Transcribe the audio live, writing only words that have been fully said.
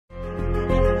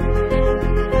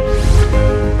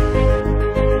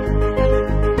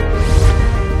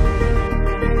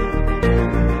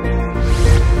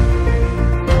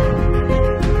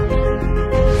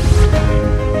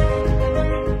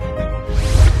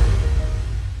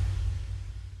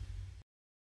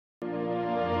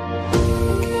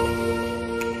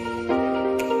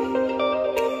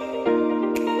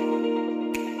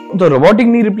the robotic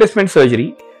knee replacement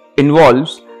surgery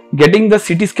involves getting the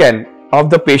CT scan of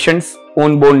the patient's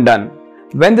own bone done.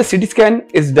 When the CT scan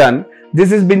is done, this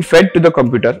has been fed to the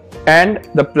computer, and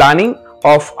the planning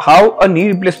of how a knee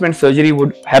replacement surgery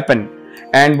would happen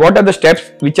and what are the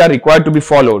steps which are required to be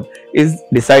followed is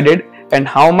decided, and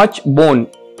how much bone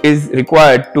is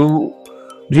required to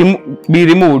be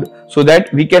removed so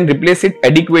that we can replace it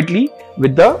adequately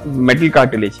with the metal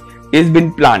cartilage is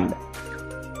been planned.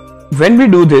 When we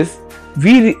do this,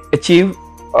 we achieve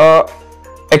a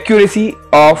accuracy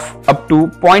of up to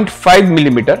 0.5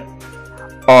 millimeter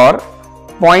or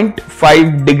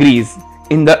 0.5 degrees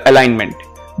in the alignment.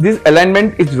 This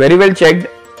alignment is very well checked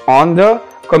on the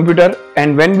computer,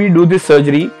 and when we do this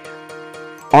surgery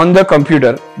on the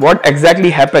computer, what exactly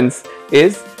happens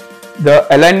is the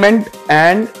alignment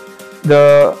and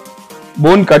the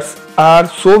bone cuts are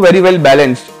so very well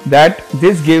balanced that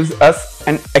this gives us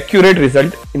an accurate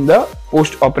result in the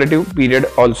post-operative period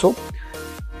also,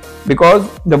 because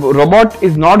the robot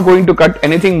is not going to cut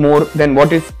anything more than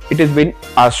what it has been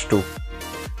asked to.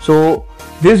 So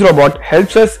this robot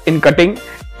helps us in cutting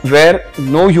where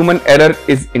no human error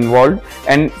is involved,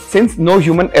 and since no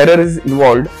human error is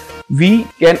involved, we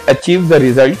can achieve the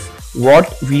results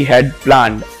what we had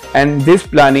planned. And this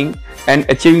planning and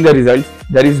achieving the results,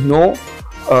 there is no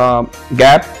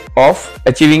gap of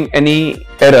achieving any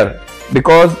error,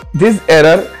 because this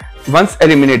error once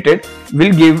eliminated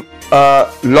will give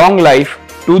a long life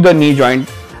to the knee joint,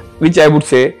 which I would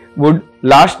say would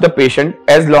last the patient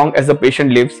as long as the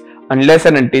patient lives, unless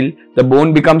and until the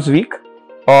bone becomes weak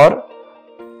or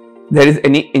there is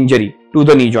any injury to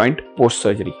the knee joint post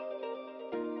surgery.